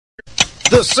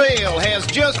The sale has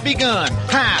just begun.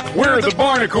 Hi, We're the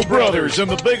Barnacle Brothers,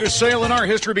 and the biggest sale in our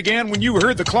history began when you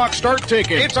heard the clock start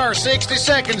ticking. It's our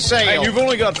 60-second sale. And you've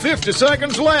only got 50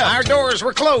 seconds left. Our doors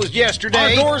were closed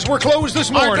yesterday. Our doors were closed this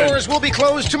morning. Our doors will be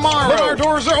closed tomorrow. But our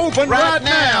doors are open right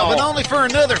now. But only for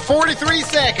another 43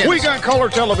 seconds. We got color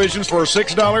televisions for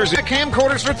 $6.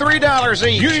 Camcorders for $3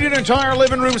 each. You need an entire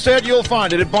living room set, you'll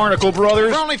find it at Barnacle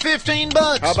Brothers. For only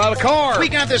 $15. How about a car? We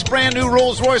got this brand new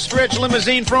Rolls-Royce stretch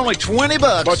limousine for only $20.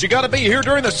 But you got to be here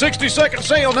during the 60-second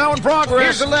sale now in progress.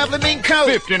 Here's a lovely mink coat.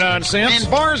 59 cents.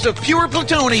 And bars of pure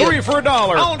plutonium. 3 for $1.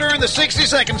 All during the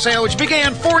 60-second sale, which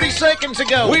began 40 seconds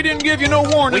ago. We didn't give you no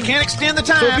warning. We can't extend the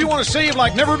time. So if you want to save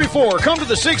like never before, come to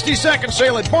the 60-second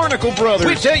sale at Barnacle Brothers.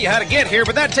 We tell you how to get here,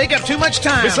 but that'd take up too much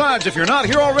time. Besides, if you're not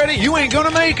here already, you ain't going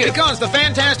to make it. Because the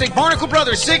fantastic Barnacle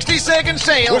Brothers 60-second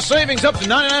sale, with savings up to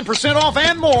 99% off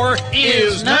and more,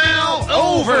 is now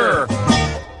over.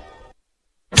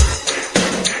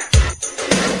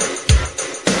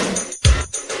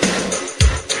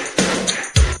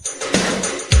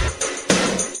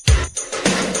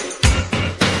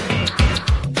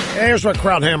 Here's what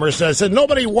Krauthammer says. Said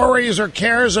nobody worries or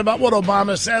cares about what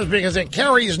Obama says because it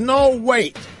carries no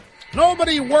weight.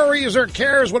 Nobody worries or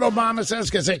cares what Obama says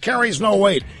because it carries no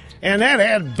weight. And that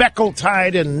had Beckel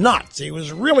tied in knots. He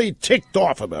was really ticked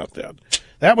off about that.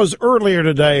 That was earlier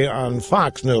today on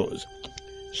Fox News.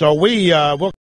 So we'll